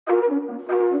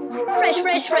Fresh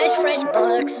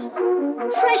bollocks.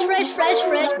 Fresh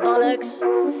bollocks.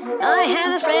 I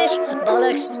have a fresh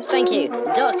bollocks. Thank you,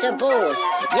 Dr. Balls.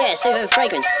 Yeah, soothing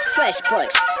fragrance. Fresh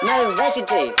bollocks. No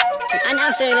residue. An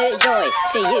absolute joy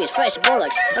to use fresh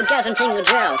bollocks. Orgasm tingle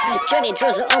gel. Jelly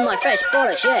drizzle on my fresh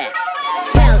bollocks, yeah.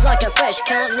 Smells like a fresh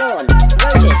cut lawn.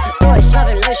 Roses, boys,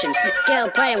 loving lotion. Girl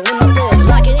playing with my balls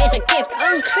like it is a gift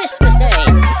on Christmas Day.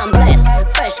 I'm blessed.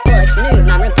 Fresh bollocks, new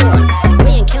man reborn.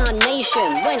 Reincarnation.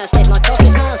 When I sniff my cock, it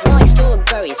smells like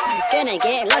strawberries. Gonna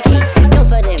get lucky,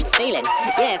 confident feeling.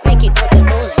 Yeah, thank you, Dr.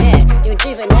 Balls. Yeah, you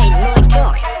rejuvenate my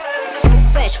cock.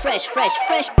 Fresh bollocks,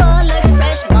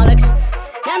 fresh bollocks.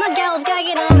 Now my girl's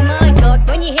gagging on my cock.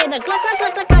 When you hear the gluck, gluck,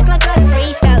 gluck, gluck, gluck, gluck,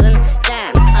 3,000.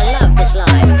 Damn, I love this life.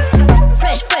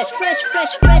 Fresh bollocks.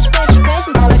 Fresh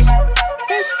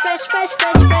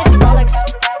bollocks.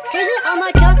 Drizzle on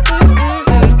my cock.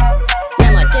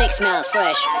 Now my dick smells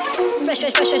fresh. Fresh,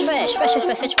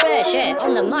 yeah,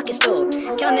 on the market stall.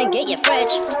 Come and get your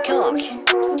fresh cock.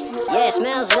 Yeah,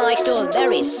 smells like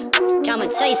strawberries. Come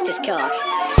and taste this cock.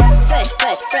 Fresh,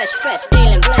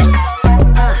 feeling blessed.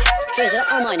 Drizzle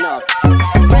on my knob.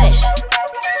 Fresh,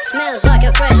 smells like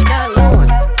a fresh cut lawn.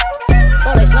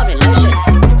 Bollocks, lovely lotion.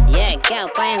 Yeah, gal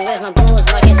playing with my balls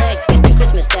like it's a gift on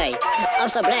Christmas Day. I'm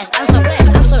so blessed, I'm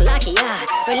so lucky, yeah.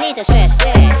 Relieve the stress,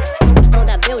 yeah. All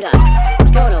that build up,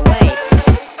 gone away.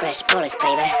 Fresh bollocks,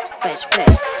 baby, fresh.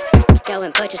 Go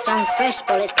and purchase some fresh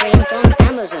bollocks cream from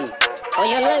Amazon or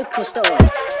your local store.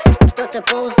 Dr.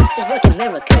 Balls is working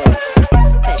miracles.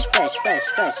 Fresh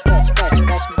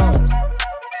bollocks.